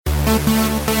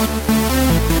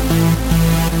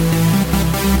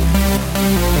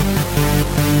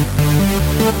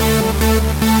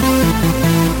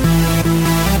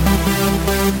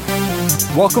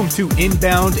Welcome to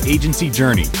Inbound Agency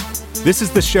Journey. This is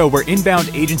the show where inbound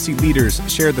agency leaders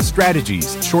share the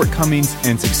strategies, shortcomings,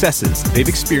 and successes they've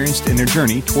experienced in their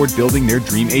journey toward building their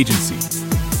dream agency.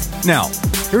 Now,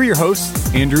 here are your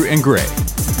hosts, Andrew and Gray.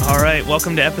 All right,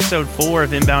 welcome to episode 4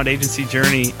 of Inbound Agency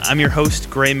Journey. I'm your host,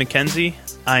 Gray McKenzie.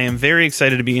 I am very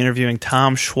excited to be interviewing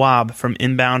Tom Schwab from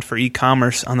Inbound for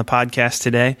E-commerce on the podcast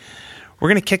today. We're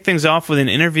going to kick things off with an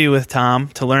interview with Tom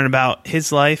to learn about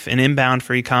his life in Inbound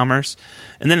for E-commerce.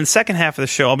 And then in the second half of the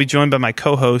show, I'll be joined by my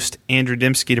co-host, Andrew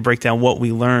Dymski, to break down what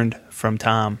we learned from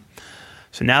Tom.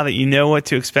 So now that you know what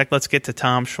to expect, let's get to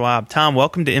Tom Schwab. Tom,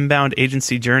 welcome to Inbound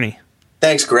Agency Journey.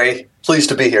 Thanks, Gray. Pleased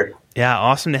to be here. Yeah,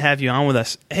 awesome to have you on with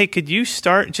us. Hey, could you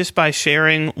start just by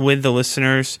sharing with the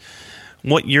listeners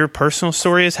what your personal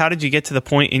story is? How did you get to the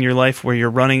point in your life where you're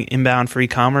running Inbound for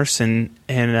E-commerce, and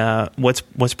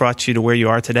what's brought you to where you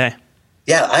are today?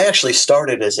 Yeah, I actually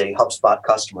started as a HubSpot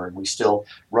customer, and we still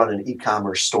run an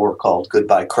e-commerce store called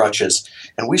Goodbye Crutches.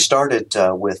 And we started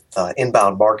with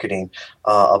inbound marketing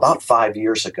about 5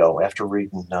 years ago after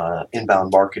reading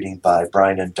Inbound Marketing by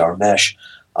Brian and Dharmesh.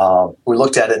 We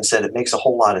looked at it and said it makes a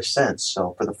whole lot of sense.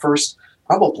 So for the first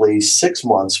probably 6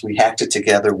 months, we hacked it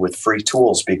together with free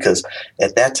tools because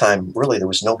at that time, really, there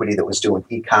was nobody that was doing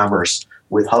e-commerce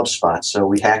with HubSpot. So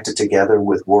we hacked it together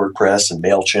with WordPress and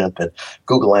MailChimp and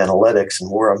Google Analytics, and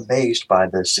we're amazed by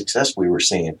the success we were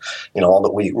seeing. You know, all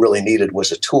that we really needed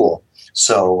was a tool.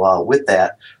 So with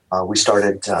that, we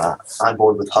started on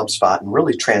board with HubSpot and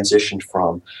really transitioned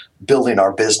from building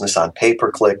our business on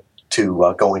pay-per-click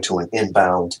to going to an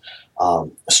inbound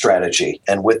strategy.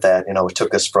 And with that, you know, it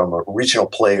took us from a regional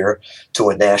player to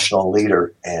a national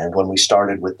leader. And when we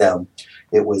started with them,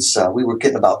 it was we were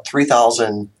getting about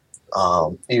 3,000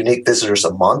 unique visitors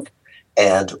a month.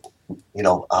 And, you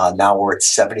know, now we're at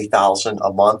 70,000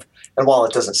 a month. And while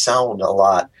it doesn't sound a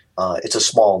lot, it's a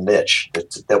small niche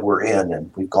that we're in.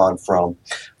 And we've gone from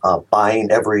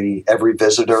buying every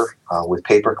visitor with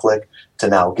pay-per-click to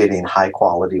now getting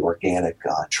high-quality organic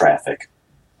traffic.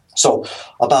 So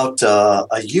about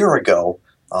a year ago,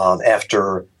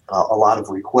 after a lot of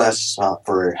requests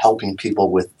for helping people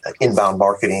with inbound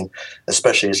marketing,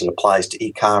 especially as it applies to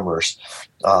e-commerce,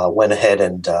 went ahead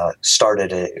and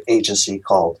started an agency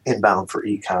called Inbound for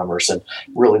E-commerce. And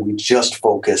really, we just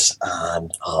focus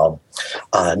on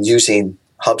using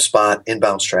HubSpot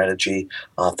inbound strategy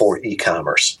for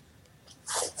e-commerce.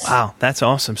 Wow, that's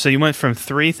awesome. So you went from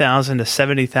 3,000 to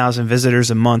 70,000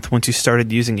 visitors a month once you started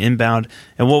using inbound.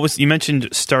 And you mentioned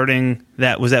starting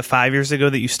that, was that 5 years ago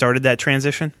that you started that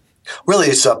transition? Really,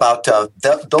 it's about,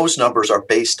 those numbers are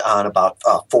based on about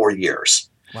 4 years.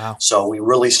 Wow. So we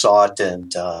really saw it,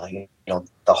 and you know,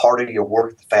 the harder you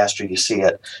work, the faster you see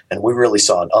it. And we really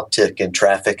saw an uptick in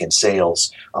traffic and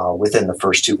sales within the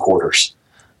first 2 quarters.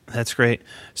 That's great.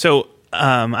 So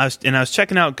I was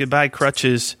checking out Goodbye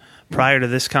Crutches prior to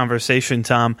this conversation,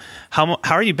 Tom. How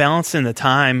are you balancing the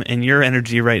time and your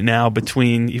energy right now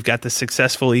between you've got the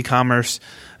successful e-commerce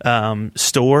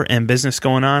store and business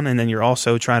going on, and then you're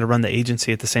also trying to run the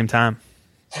agency at the same time?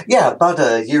 Yeah, about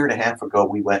a year and a half ago,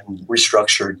 we went and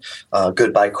restructured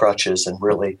Goodbye Crutches and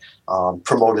really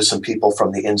promoted some people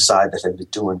from the inside that have been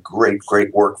doing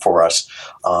great work for us,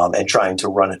 and trying to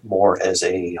run it more as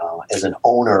an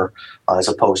owner as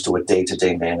opposed to a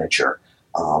day-to-day manager.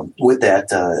 With that,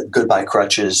 Goodbye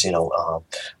Crutches, you know,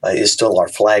 is still our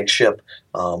flagship,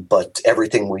 but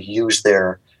everything we use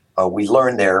there, we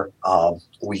learn there,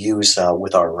 we use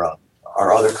with our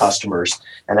other customers.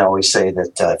 And I always say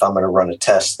that if I'm going to run a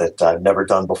test that I've never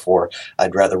done before,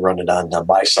 I'd rather run it on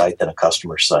my site than a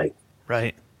customer site.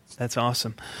 Right. That's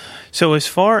awesome. So as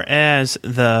far as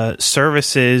the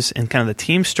services and kind of the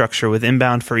team structure with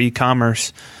Inbound for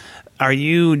E-commerce, are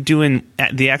you doing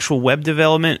the actual web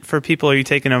development for people? Are you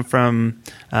taking them from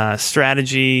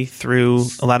strategy through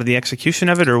a lot of the execution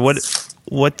of it, or what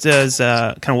does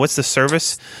what's the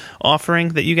service offering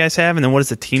that you guys have, and then what does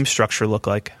the team structure look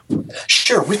like?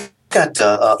 Sure, we've got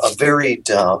a varied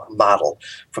model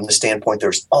from the standpoint.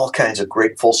 There's all kinds of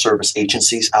great full service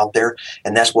agencies out there,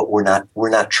 and that's what we're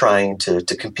not trying to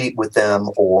compete with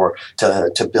them or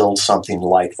to build something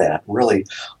like that. Really,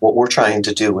 what we're trying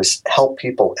to do is help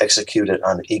people execute it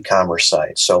on the e-commerce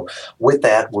side. So with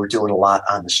that, we're doing a lot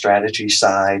on the strategy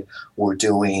side. We're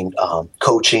doing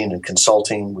coaching and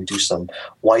consulting. We do some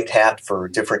white hat for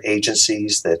different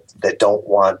agencies that don't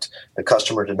want the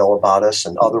customer to know about us,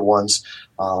 and other ones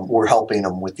we're helping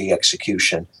them with the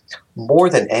execution. More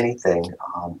than anything,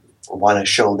 want to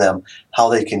show them how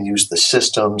they can use the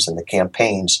systems and the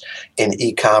campaigns in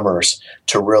e-commerce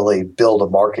to really build a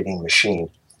marketing machine.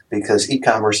 Because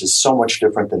e-commerce is so much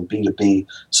different than B2B.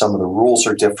 Some of the rules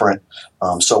are different.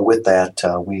 So with that,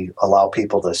 we allow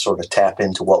people to sort of tap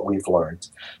into what we've learned,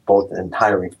 both in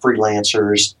hiring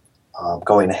freelancers,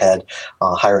 going ahead,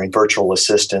 hiring virtual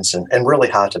assistants, and really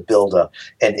how to build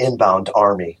an inbound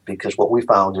army. Because what we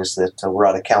found is that we're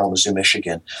out of Kalamazoo,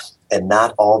 Michigan, and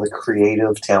not all the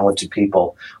creative, talented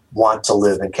people want to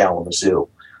live in Kalamazoo.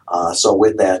 So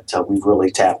with that, we've really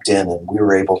tapped in, and we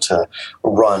were able to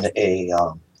run a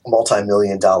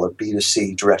multi-million-dollar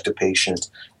B2C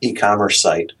direct-to-patient e-commerce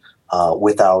site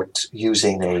without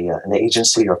using an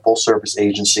agency or full-service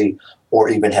agency or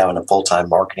even having a full-time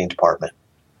marketing department.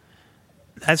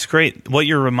 That's great. What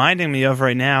you're reminding me of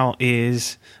right now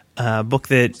is a book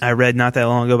that I read not that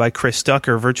long ago by Chris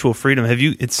Ducker, Virtual Freedom.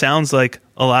 It sounds like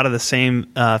a lot of the same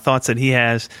thoughts that he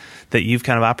has, that you've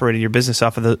kind of operated your business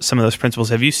off of some of those principles.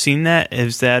 Have you seen that?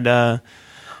 Has that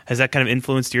kind of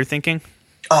influenced your thinking?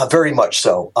 Very much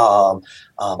so.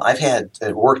 I've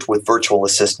worked with virtual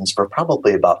assistants for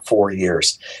probably about 4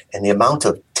 years, and the amount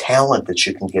of talent that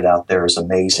you can get out there is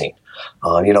amazing.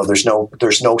 There's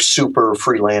no super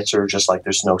freelancer, just like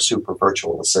there's no super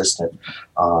virtual assistant.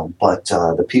 But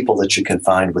the people that you can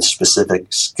find with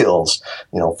specific skills,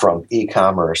 from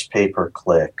e-commerce,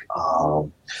 pay-per-click,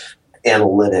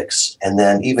 analytics, and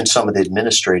then even some of the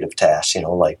administrative tasks,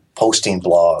 like posting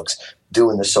blogs,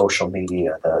 doing the social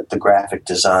media, the graphic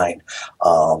design.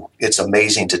 It's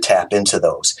amazing to tap into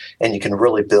those, and you can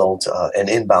really build an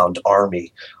inbound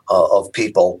army of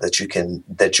people that you can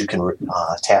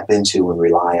tap into and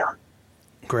rely on.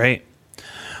 Great.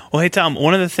 Well, hey, Tom,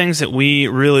 one of the things that we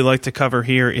really like to cover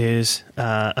here is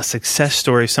a success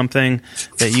story, something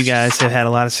that you guys have had a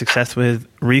lot of success with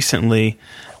recently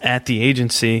at the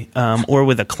agency, or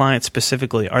with a client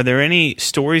specifically. Are there any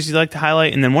stories you'd like to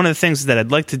highlight? And then one of the things that I'd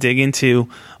like to dig into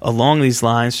along these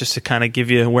lines, just to kind of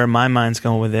give you where my mind's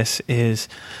going with this, is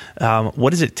what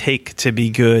does it take to be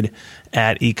good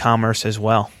at e-commerce as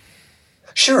well?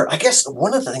 Sure. I guess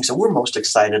one of the things that we're most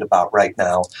excited about right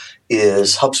now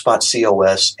is HubSpot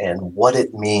COS and what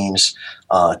it means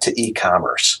to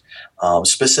e-commerce.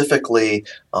 Specifically,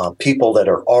 people that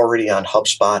are already on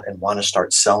HubSpot and want to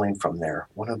start selling from there.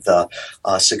 One of the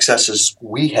successes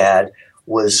we had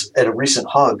was at a recent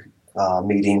Hug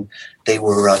meeting. They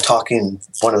were talking,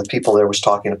 one of the people there was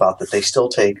talking about that they still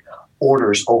take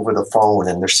orders over the phone,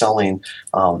 and they're selling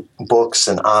books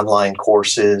and online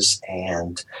courses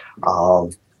and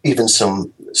even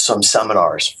some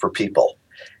seminars for people.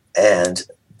 And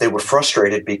they were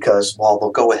frustrated because while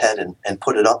they'll go ahead and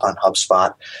put it up on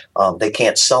HubSpot, they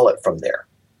can't sell it from there.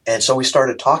 And so we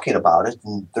started talking about it,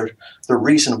 and the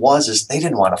reason is they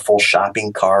didn't want a full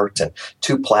shopping cart and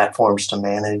 2 platforms to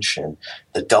manage and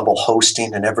the double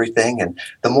hosting and everything. And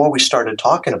the more we started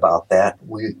talking about that,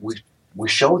 we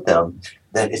showed them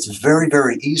that it's very,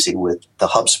 very easy with the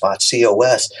HubSpot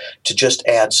COS to just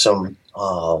add some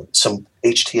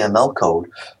HTML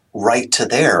code right to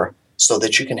there so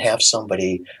that you can have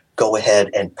somebody go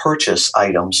ahead and purchase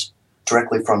items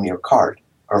directly from your cart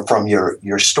or from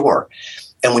your store.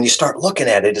 And when you start looking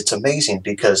at it, it's amazing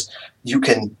because you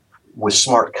can, with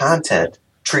smart content,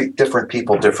 treat different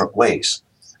people different ways.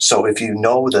 So if you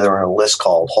know they're on a list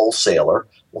called wholesaler,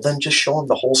 well, then just show them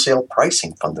the wholesale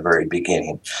pricing from the very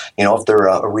beginning. If they're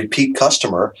a repeat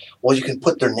customer, well, you can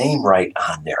put their name right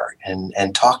on there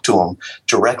and talk to them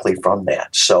directly from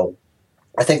that. So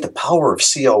I think the power of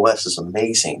COS is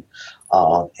amazing.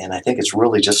 And I think it's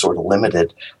really just sort of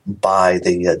limited by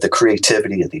the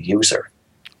creativity of the user.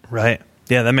 Right.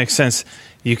 Yeah, that makes sense.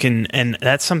 You can, and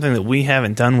that's something that we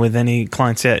haven't done with any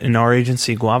clients yet in our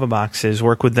agency, GuavaBox, is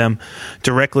work with them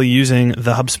directly using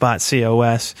the HubSpot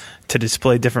COS to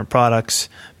display different products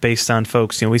based on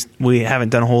folks. We haven't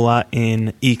done a whole lot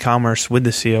in e-commerce with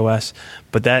the COS,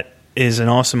 but that is an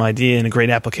awesome idea and a great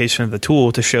application of the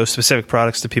tool to show specific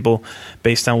products to people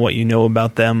based on what you know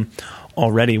about them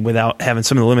already, without having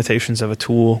some of the limitations of a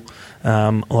tool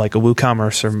like a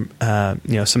WooCommerce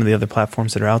or some of the other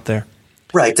platforms that are out there.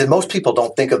 Right. And most people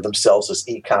don't think of themselves as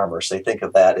e-commerce. They think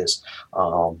of that as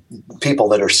people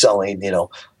that are selling,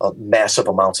 massive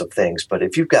amounts of things. But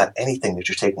if you've got anything that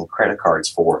you're taking credit cards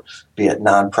for, be it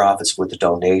nonprofits with the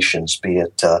donations, be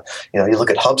it, you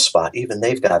look at HubSpot, even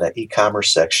they've got an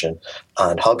e-commerce section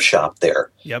on HubShop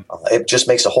there. Yep. It just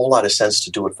makes a whole lot of sense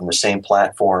to do it from the same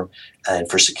platform.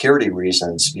 And for security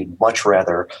reasons, you'd much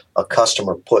rather a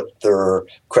customer put their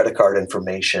credit card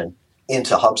information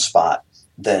into HubSpot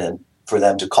than for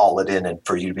them to call it in and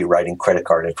for you to be writing credit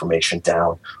card information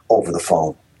down over the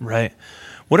phone. Right.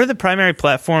 What are the primary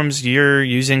platforms you're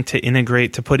using to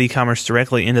integrate to put e-commerce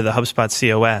directly into the HubSpot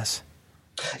COS?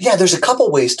 Yeah, there's a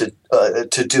couple ways to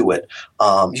do it.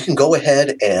 You can go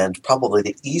ahead, and probably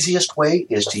the easiest way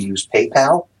is to use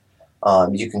PayPal.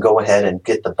 You can go ahead and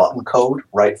get the button code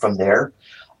right from there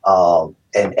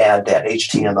and add that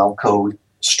HTML code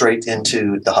straight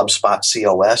into the HubSpot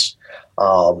COS.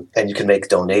 And you can make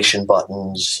donation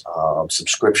buttons,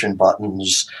 subscription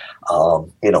buttons,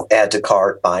 add to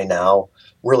cart, buy now,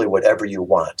 really whatever you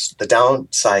want. The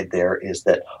downside there is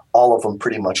that all of them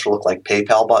pretty much look like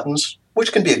PayPal buttons,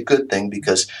 which can be a good thing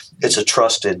because it's a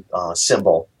trusted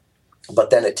symbol,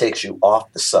 but then it takes you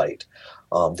off the site.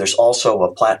 There's also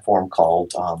a platform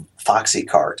called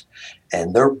FoxyCart,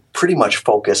 and they're pretty much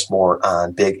focused more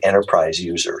on big enterprise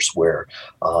users, where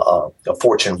a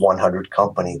Fortune 100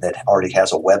 company that already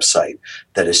has a website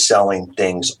that is selling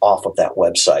things off of that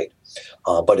website.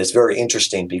 But it's very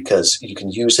interesting because you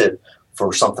can use it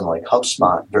for something like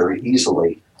HubSpot very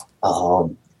easily.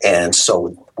 And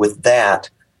so with that,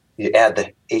 you add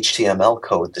the HTML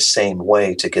code the same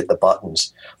way to get the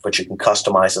buttons, but you can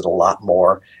customize it a lot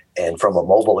more. And from a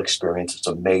mobile experience, it's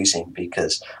amazing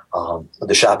because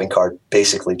the shopping cart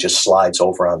basically just slides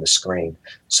over on the screen.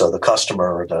 So the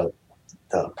customer or the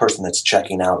person that's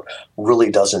checking out really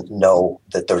doesn't know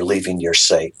that they're leaving your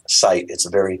site. It's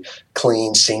a very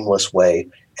clean, seamless way,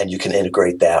 and you can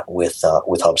integrate that with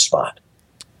HubSpot.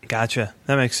 Gotcha.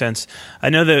 That makes sense. I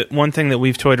know that one thing that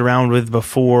we've toyed around with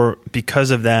before because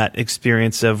of that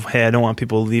experience of, hey, I don't want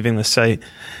people leaving the site,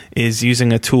 is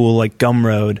using a tool like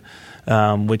Gumroad,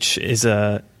 which is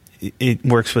it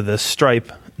works with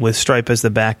Stripe as the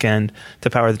back end to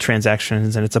power the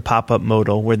transactions, and it's a pop-up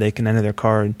modal where they can enter their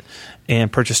card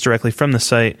and purchase directly from the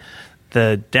site.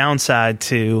 The downside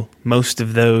to most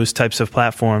of those types of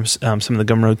platforms, some of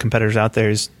the Gumroad competitors out there,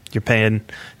 is you're paying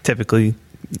typically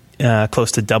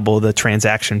close to double the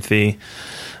transaction fee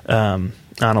on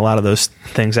a lot of those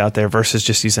things out there versus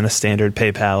just using a standard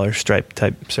PayPal or Stripe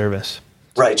type service.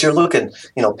 Right. You're looking,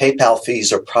 PayPal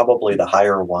fees are probably the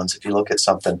higher ones. If you look at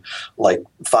something like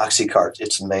FoxyCart,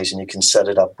 it's amazing. You can set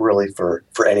it up really for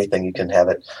anything. You can have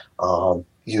it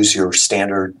use your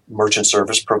standard merchant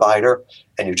service provider,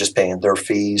 and you're just paying their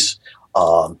fees.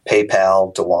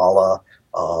 PayPal, Dwolla,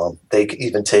 they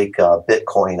even take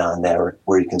Bitcoin on there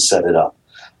where you can set it up.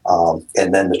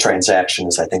 And then the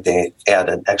transactions, I think they add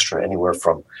an extra anywhere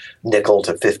from nickel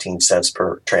to 15 cents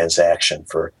per transaction.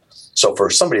 So for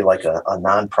somebody like a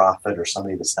nonprofit or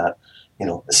somebody that's not,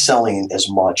 selling as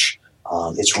much,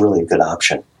 it's really a good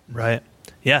option. Right.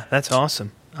 Yeah, that's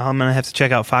awesome. I'm going to have to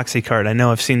check out FoxyCart. I know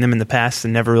I've seen them in the past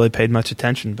and never really paid much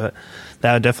attention, but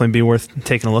that would definitely be worth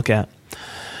taking a look at.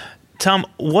 Tom,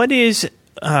 what does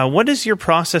your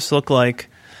process look like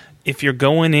if you're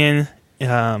going in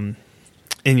and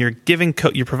you're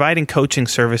providing coaching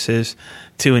services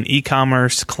to an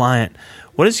e-commerce client?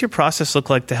 What does your process look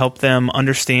like to help them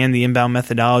understand the inbound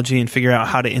methodology and figure out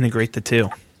how to integrate the two?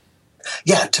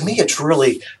 Yeah, to me, it's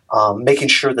really making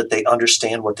sure that they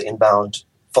understand what the inbound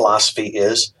philosophy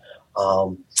is.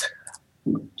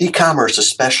 E-commerce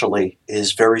especially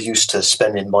is very used to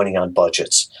spending money on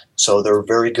budgets. So they're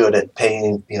very good at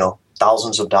paying,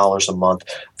 thousands of dollars a month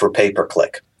for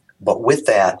pay-per-click. But with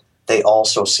that, they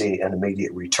also see an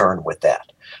immediate return with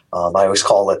that. I always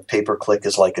call it pay-per-click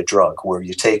is like a drug, where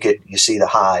you take it, you see the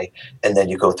high, and then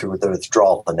you go through the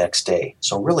withdrawal the next day.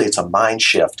 So really it's a mind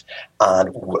shift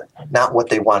on not what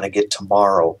they want to get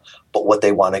tomorrow, but what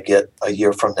they want to get a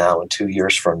year from now and 2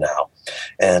 years from now.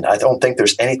 And I don't think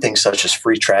there's anything such as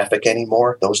free traffic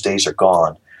anymore. Those days are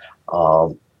gone.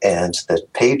 And the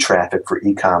paid traffic for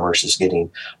e-commerce is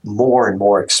getting more and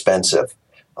more expensive.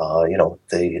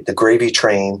 The gravy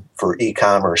train for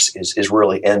e-commerce is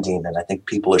really ending, and I think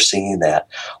people are seeing that,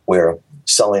 where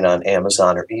selling on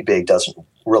Amazon or eBay doesn't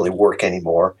really work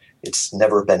anymore. It's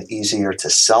never been easier to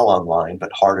sell online,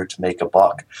 but harder to make a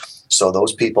buck. So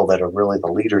those people that are really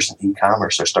the leaders in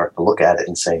e-commerce are starting to look at it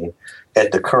and saying,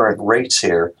 at the current rates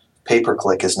here,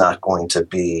 pay-per-click is not going to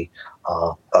be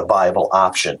a viable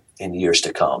option in years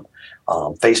to come.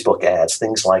 Facebook ads,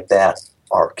 things like that,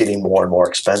 are getting more and more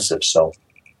expensive. So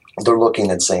they're looking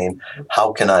and saying,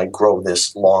 how can I grow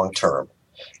this long term?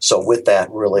 So with that,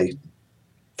 really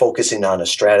focusing on a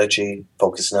strategy,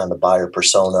 focusing on the buyer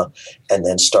persona, and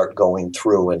then start going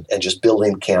through and just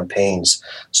building campaigns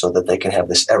so that they can have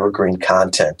this evergreen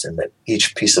content, and that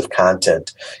each piece of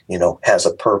content, has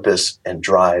a purpose and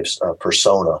drives a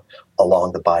persona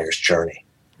along the buyer's journey.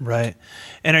 Right.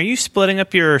 And are you splitting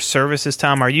up your services,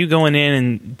 Tom? Are you going in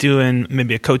and doing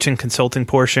maybe a coaching consulting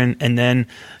portion and then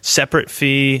separate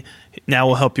fee now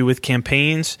will help you with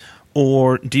campaigns?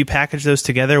 or do you package those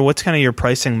together? What's kind of your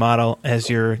pricing model as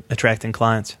you're attracting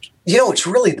clients? It's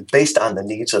really based on the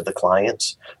needs of the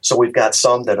clients. So we've got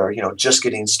some that are, just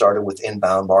getting started with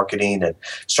inbound marketing and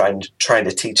trying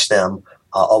to teach them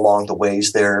along the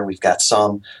ways there. We've got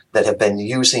some that have been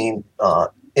using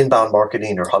inbound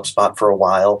marketing or HubSpot for a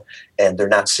while, and they're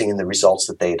not seeing the results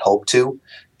that they'd hoped to.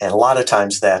 And a lot of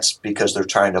times that's because they're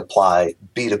trying to apply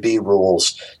B2B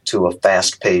rules to a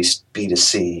fast-paced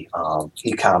B2C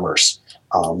e-commerce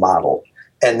model.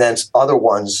 And then other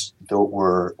ones that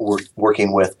we're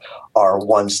working with are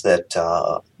ones that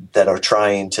are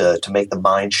trying to make the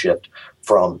mind shift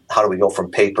from how do we go from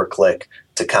pay-per-click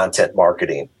to content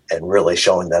marketing, and really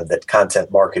showing them that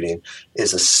content marketing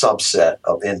is a subset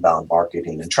of inbound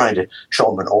marketing, and trying to show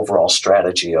them an overall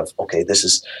strategy of, okay, this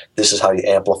is how you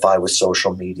amplify with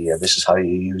social media. This is how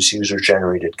you use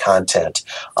user-generated content.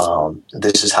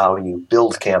 This is how you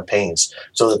build campaigns,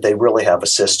 so that they really have a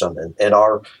system. And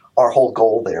our whole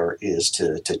goal there is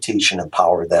to teach and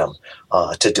empower them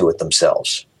to do it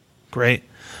themselves. Great.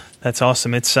 That's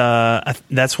awesome. It's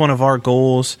that's one of our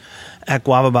goals at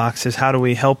GuavaBox, is how do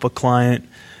we help a client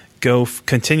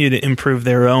continue to improve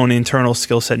their own internal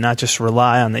skill set, not just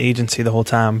rely on the agency the whole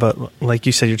time, but like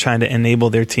you said, you're trying to enable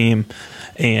their team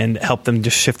and help them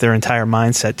just shift their entire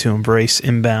mindset to embrace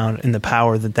inbound and the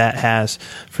power that has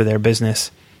for their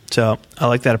business. So I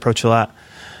like that approach a lot.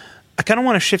 I kind of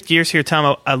want to shift gears here,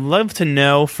 Tom. I'd love to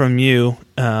know from you,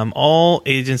 all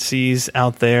agencies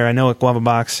out there. I know at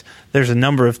GuavaBox, there's a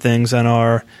number of things on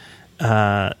our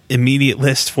immediate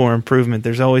list for improvement.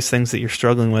 There's always things that you're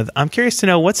struggling with. I'm curious to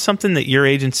know, what's something that your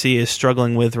agency is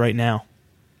struggling with right now?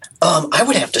 I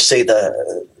would have to say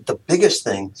the biggest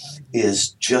thing is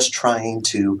just trying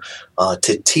to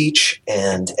teach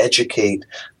and educate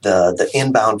the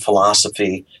inbound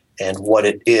philosophy and what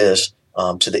it is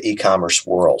to the e-commerce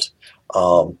world.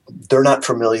 They're not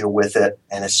familiar with it,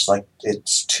 and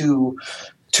it's two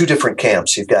different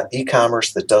camps. You've got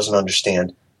e-commerce that doesn't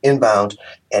understand inbound,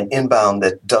 and inbound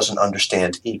that doesn't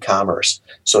understand e-commerce.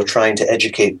 So trying to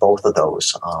educate both of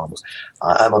those.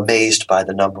 I'm amazed by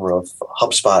the number of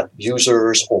HubSpot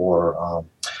users or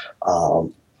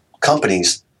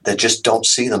companies that just don't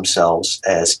see themselves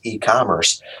as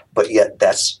e-commerce, but yet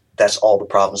that's all the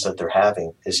problems that they're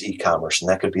having is e-commerce. And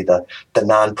that could be the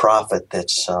nonprofit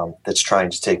that's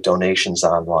trying to take donations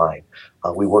online.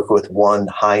 We work with one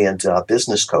high-end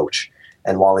business coach,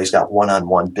 and while he's got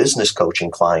one-on-one business coaching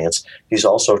clients, he's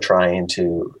also trying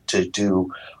to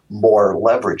do more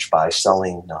leverage by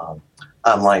selling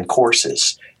online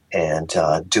courses and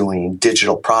doing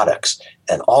digital products.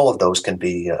 And all of those can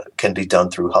be done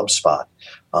through HubSpot.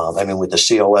 With the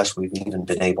COS, we've even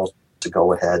been able to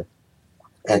go ahead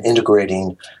and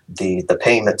integrating the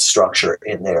payment structure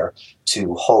in there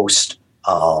to host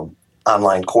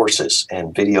online courses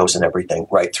and videos and everything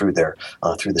right through there,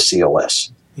 through the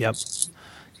COS. Yep.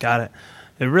 Got it.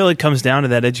 It really comes down to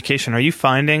that education. Are you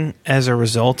finding, as a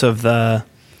result of the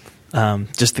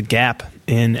just the gap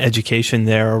in education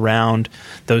there around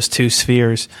those two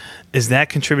spheres, is that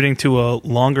contributing to a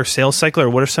longer sales cycle, or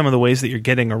what are some of the ways that you're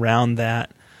getting around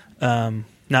that?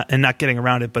 Not getting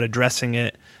around it, but addressing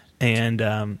it and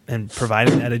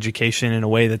providing that education in a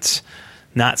way that's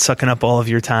not sucking up all of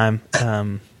your time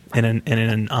in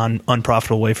an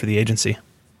unprofitable way for the agency?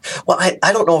 Well,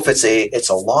 I don't know if it's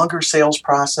a longer sales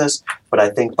process, but I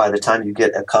think by the time you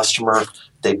get a customer,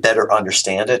 they better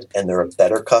understand it, and they're a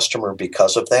better customer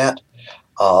because of that.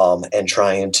 And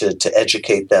trying to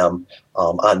educate them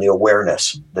on the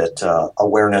awareness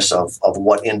of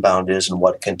what inbound is and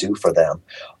what it can do for them,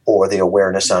 or the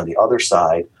awareness on the other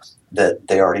side that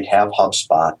they already have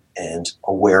HubSpot and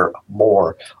aware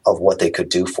more of what they could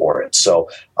do for it. So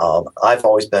I've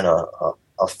always been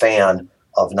a fan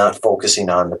of not focusing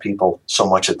on the people so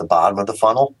much at the bottom of the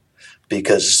funnel,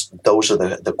 because those are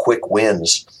the quick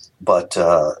wins, but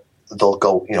they'll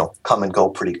come and go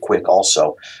pretty quick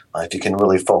also. If you can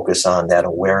really focus on that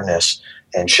awareness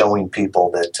and showing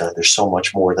people that there's so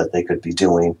much more that they could be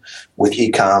doing with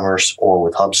e-commerce or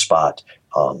with HubSpot,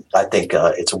 I think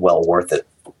it's well worth it.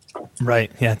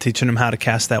 Right. Yeah. Teaching them how to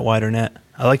cast that wider net.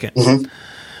 I like it.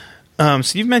 Mm-hmm.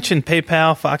 So you've mentioned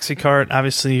PayPal, FoxyCart.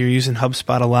 Obviously, you're using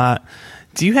HubSpot a lot.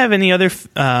 Do you have any other,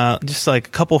 just like a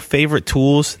couple favorite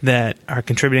tools that are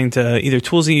contributing to either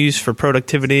tools you use for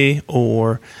productivity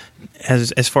or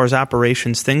as far as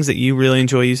operations, things that you really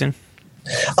enjoy using?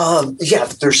 Yeah,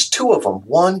 there's two of them.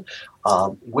 One,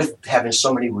 with having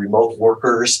so many remote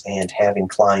workers and having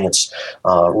clients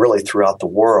really throughout the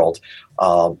world,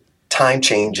 time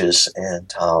changes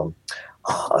and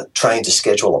trying to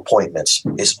schedule appointments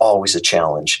is always a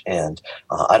challenge. And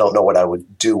I don't know what I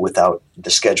would do without the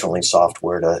scheduling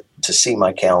software to see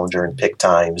my calendar and pick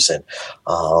times. And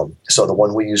so the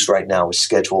one we use right now is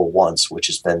Schedule Once, which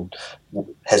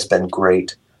has been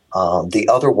great. The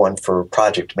other one for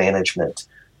project management,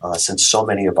 since so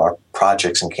many of our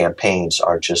projects and campaigns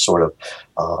are just sort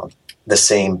of the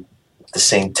same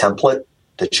template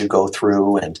that you go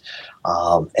through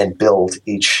and build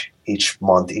each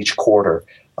month, each quarter,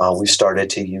 we started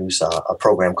to use a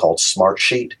program called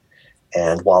Smartsheet.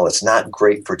 And while it's not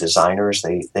great for designers,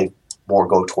 they more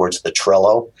go towards the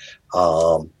Trello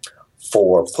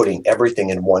for putting everything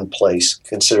in one place.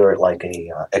 Consider it like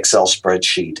a Excel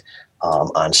spreadsheet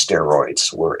on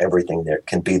steroids, where everything there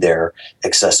can be there,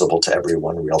 accessible to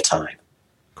everyone real time.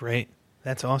 Great.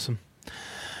 That's awesome.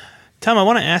 Tom, I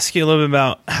want to ask you a little bit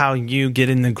about how you get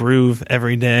in the groove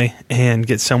every day and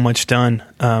get so much done.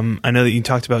 I know that you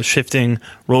talked about shifting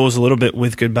roles a little bit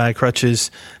with Goodbye Crutches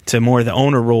to more of the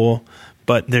owner role,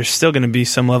 but there's still going to be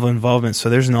some level of involvement. So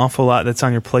there's an awful lot that's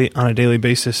on your plate on a daily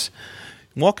basis.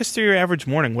 Walk us through your average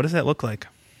morning. What does that look like?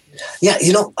 Yeah,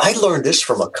 I learned this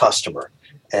from a customer,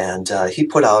 and he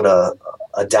put out a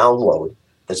download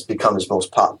that's become his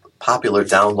most popular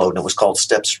download, and it was called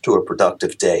Steps to a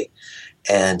Productive Day.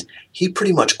 And he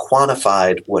pretty much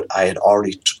quantified what I had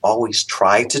always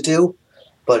tried to do,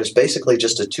 but it's basically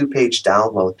just a 2-page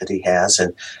download that he has,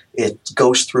 and it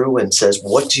goes through and says,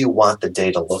 what do you want the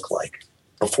day to look like?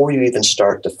 Before you even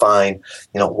start, define,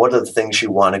 what are the things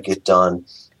you want to get done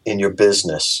in your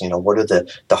business? What are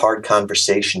the hard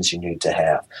conversations you need to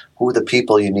have? Who are the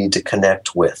people you need to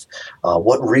connect with?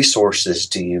 What resources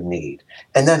do you need?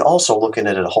 And then also looking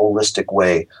at it a holistic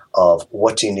way of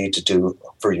what do you need to do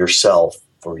for yourself,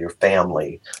 for your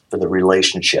family, for the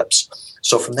relationships.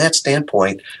 So from that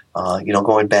standpoint,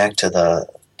 going back to the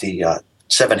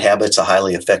 7 Habits of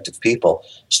Highly Effective People,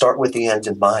 start with the end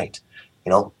in mind.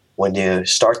 When you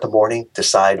start the morning,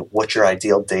 decide what your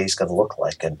ideal day is going to look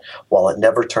like. And while it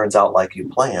never turns out like you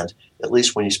planned, at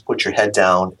least when you put your head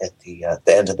down at the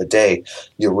end of the day,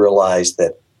 you realize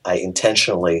that I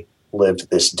intentionally lived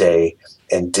this day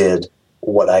and did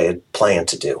what I had planned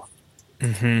to do.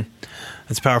 Mm-hmm.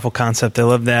 That's a powerful concept. I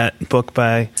love that book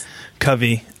by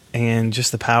Covey and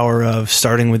just the power of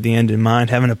starting with the end in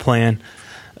mind, having a plan.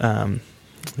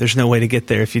 There's no way to get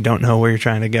there if you don't know where you're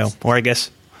trying to go. Or I guess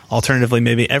alternatively,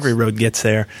 maybe every road gets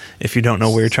there if you don't know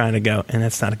where you're trying to go, and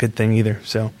that's not a good thing either.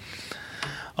 So,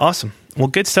 awesome. Well,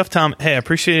 good stuff, Tom. Hey, I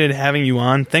appreciated having you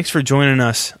on. Thanks for joining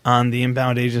us on the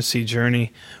Inbound Agency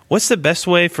journey. What's the best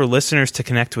way for listeners to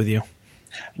connect with you?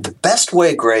 The best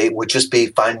way, Gray, would just be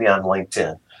find me on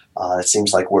LinkedIn. It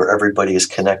seems like where everybody is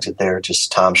connected there,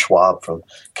 just Tom Schwab from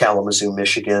Kalamazoo,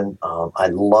 Michigan. I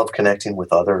love connecting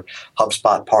with other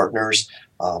HubSpot partners.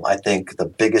 I think the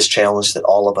biggest challenge that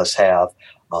all of us have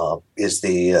is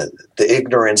the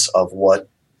ignorance of what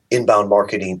inbound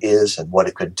marketing is and what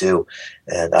it could do.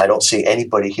 And I don't see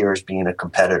anybody here as being a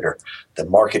competitor. The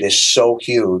market is so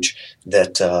huge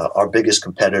that our biggest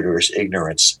competitor is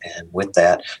ignorance. And with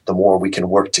that, the more we can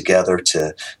work together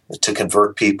to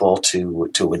convert people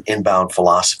to an inbound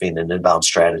philosophy and an inbound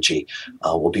strategy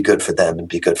will be good for them and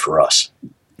be good for us.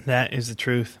 That is the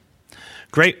truth.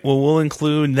 Great. Well, we'll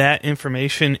include that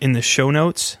information in the show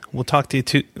notes. We'll talk to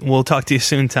you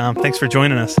soon, Tom. Thanks for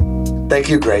joining us. Thank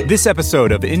you, Greg. This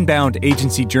episode of Inbound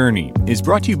Agency Journey is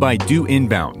brought to you by Do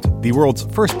Inbound, the world's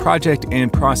first project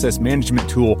and process management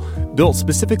tool built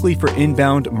specifically for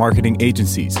inbound marketing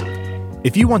agencies.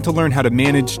 If you want to learn how to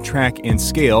manage, track, and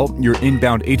scale your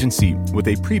inbound agency with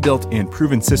a pre-built and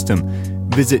proven system,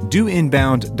 visit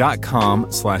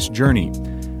doinbound.com/journey.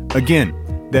 Again,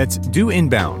 that's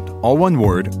doinbound, all one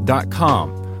word,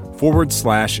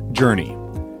 .com/journey.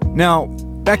 Now,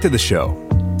 back to the show.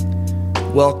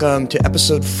 Welcome to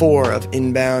episode 4 of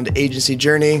Inbound Agency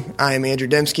Journey. I am Andrew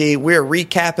Dembski. We're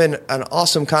recapping an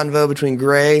awesome convo between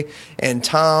Gray and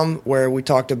Tom where we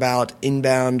talked about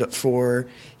inbound for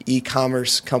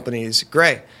e-commerce companies.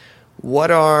 Gray,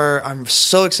 I'm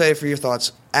so excited for your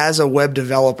thoughts. As a web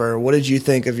developer, what did you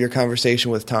think of your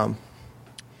conversation with Tom?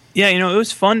 Yeah, it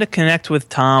was fun to connect with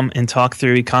Tom and talk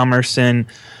through e-commerce, and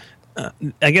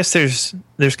I guess there's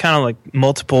kind of like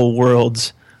multiple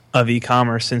worlds of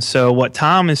e-commerce. And so what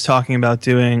Tom is talking about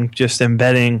doing, just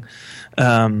embedding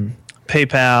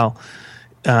PayPal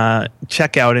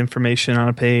checkout information on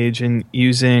a page and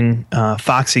using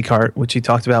FoxyCart, which he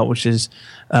talked about, which is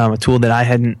a tool that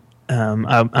I'm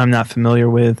not familiar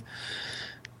with.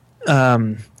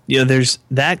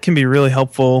 That can be really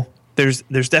helpful.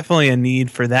 There's definitely a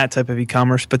need for that type of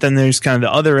e-commerce, but then there's kind of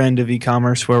the other end of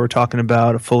e-commerce where we're talking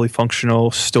about a fully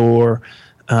functional store,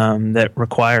 that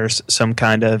requires some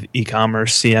kind of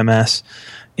e-commerce CMS.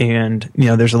 And,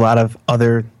 there's a lot of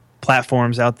other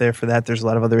platforms out there for that. There's a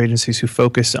lot of other agencies who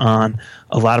focus on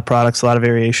a lot of products, a lot of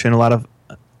variation, a lot of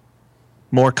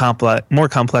more complex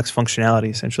functionality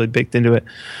essentially baked into it.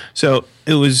 So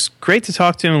it was great to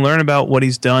talk to him and learn about what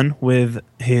he's done with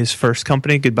his first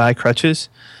company, Goodbye Crutches,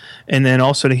 and then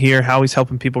also to hear how he's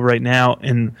helping people right now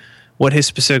and what his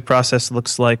specific process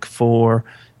looks like for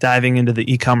diving into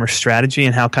the e-commerce strategy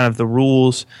and how kind of the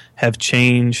rules have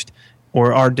changed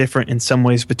or are different in some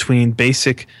ways between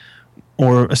basic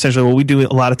or essentially what we do a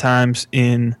lot of times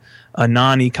in a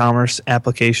non-e-commerce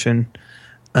application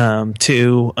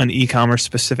to an e-commerce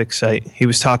specific site. He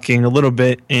was talking a little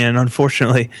bit, and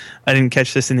unfortunately, I didn't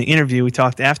catch this in the interview. We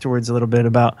talked afterwards a little bit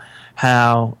about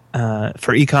how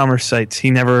for e-commerce sites,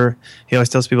 he always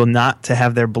tells people not to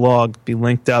have their blog be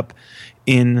linked up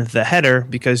in the header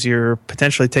because you're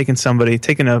potentially taking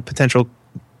a potential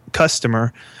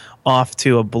customer off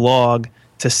to a blog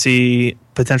to see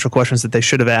potential questions that they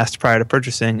should have asked prior to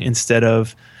purchasing instead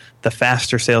of the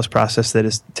faster sales process that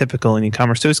is typical in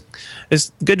e-commerce. So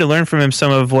it's good to learn from him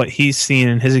some of what he's seen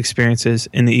in his experiences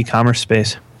in the e-commerce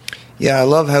space. Yeah, I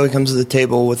love how he comes to the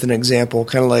table with an example,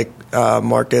 kind of like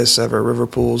Marcus over at River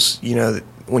Pools.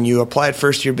 When you apply it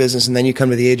first to your business and then you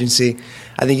come to the agency,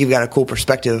 I think you've got a cool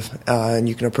perspective and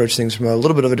you can approach things from a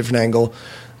little bit of a different angle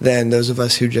than those of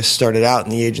us who just started out in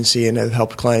the agency and have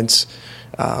helped clients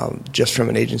just from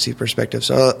an agency perspective.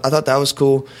 So I thought that was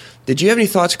cool. Did you have any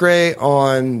thoughts, Gray,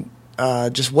 on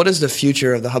just what is the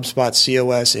future of the HubSpot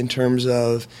COS in terms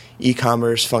of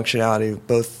e-commerce functionality,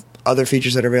 both other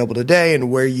features that are available today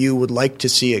and where you would like to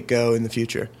see it go in the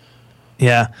future?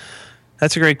 Yeah,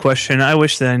 that's a great question. I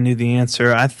wish that I knew the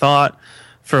answer. I thought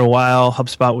for a while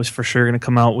HubSpot was for sure going to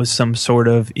come out with some sort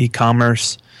of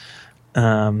e-commerce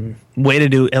way to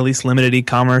do at least limited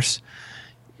e-commerce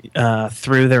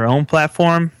through their own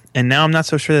platform. And now I'm not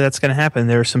so sure that that's going to happen.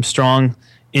 There are some strong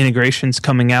integrations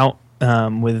coming out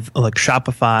with like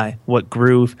Shopify, what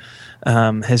Groove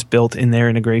has built in their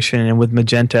integration, and with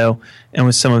Magento, and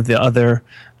with some of the other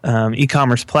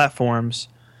e-commerce platforms.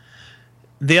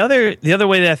 The other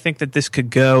way that I think that this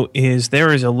could go is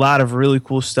there is a lot of really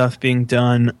cool stuff being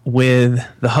done with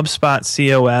the HubSpot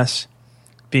COS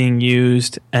being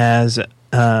used as a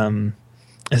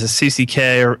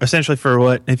CCK, or essentially for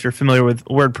what, if you're familiar with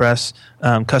WordPress,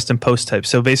 custom post type.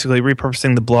 So basically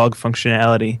repurposing the blog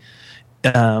functionality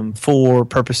for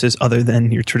purposes other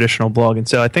than your traditional blog. And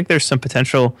so I think there's some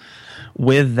potential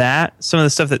with that. Some of the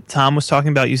stuff that Tom was talking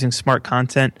about using smart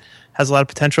content has a lot of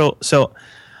potential. So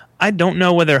I don't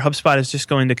know whether HubSpot is just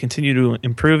going to continue to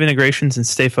improve integrations and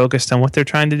stay focused on what they're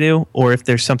trying to do, or if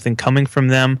there's something coming from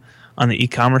them on the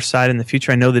e-commerce side in the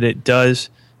future. I know that it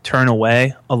does turn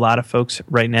away a lot of folks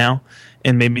right now,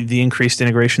 and maybe the increased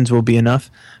integrations will be enough.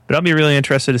 But I'll be really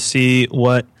interested to see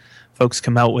what folks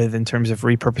come out with in terms of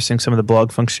repurposing some of the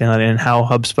blog functionality and how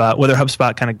whether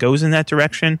HubSpot kind of goes in that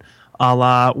direction a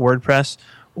la WordPress,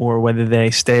 or whether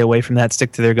they stay away from that,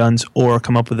 stick to their guns, or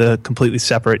come up with a completely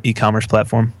separate e-commerce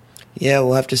platform. Yeah,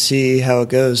 we'll have to see how it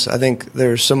goes. I think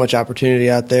there's so much opportunity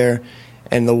out there.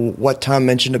 And what Tom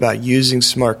mentioned about using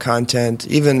smart content,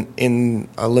 even in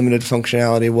a limited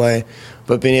functionality way,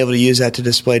 but being able to use that to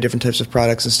display different types of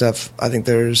products and stuff, I think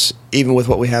even with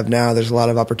what we have now, there's a lot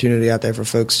of opportunity out there for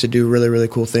folks to do really, really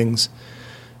cool things.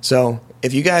 So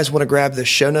if you guys want to grab the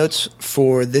show notes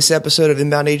for this episode of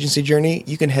Inbound Agency Journey,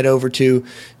 you can head over to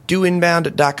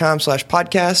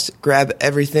doinbound.com/podcast. Grab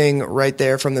everything right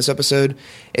there from this episode.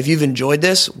 If you've enjoyed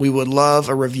this, we would love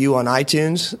a review on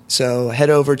iTunes. So head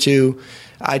over to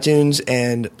iTunes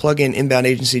and plug in Inbound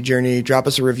Agency Journey. Drop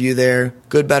us a review there.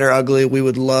 Good, better, ugly. We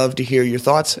would love to hear your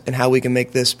thoughts and how we can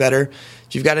make this better.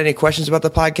 If you've got any questions about the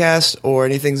podcast or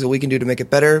any things that we can do to make it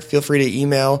better, feel free to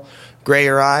email Gray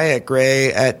or I at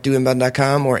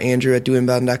gray@doinbound.com or Andrew at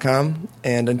doinbound.com.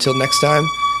 And until next time,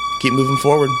 keep moving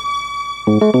forward.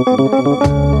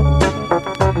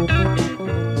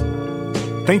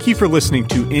 Thank you for listening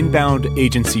to Inbound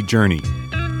Agency Journey.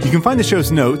 You can find the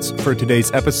show's notes for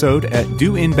today's episode at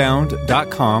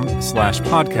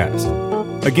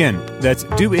doinbound.com/podcast. Again, that's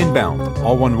doinbound,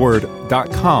 all one word,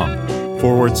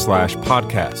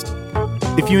 .com/podcast.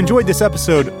 If you enjoyed this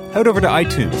episode, head over to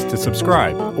iTunes to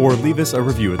subscribe or leave us a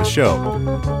review of the show.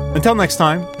 Until next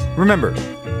time, remember,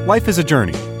 life is a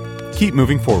journey. Keep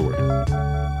moving forward.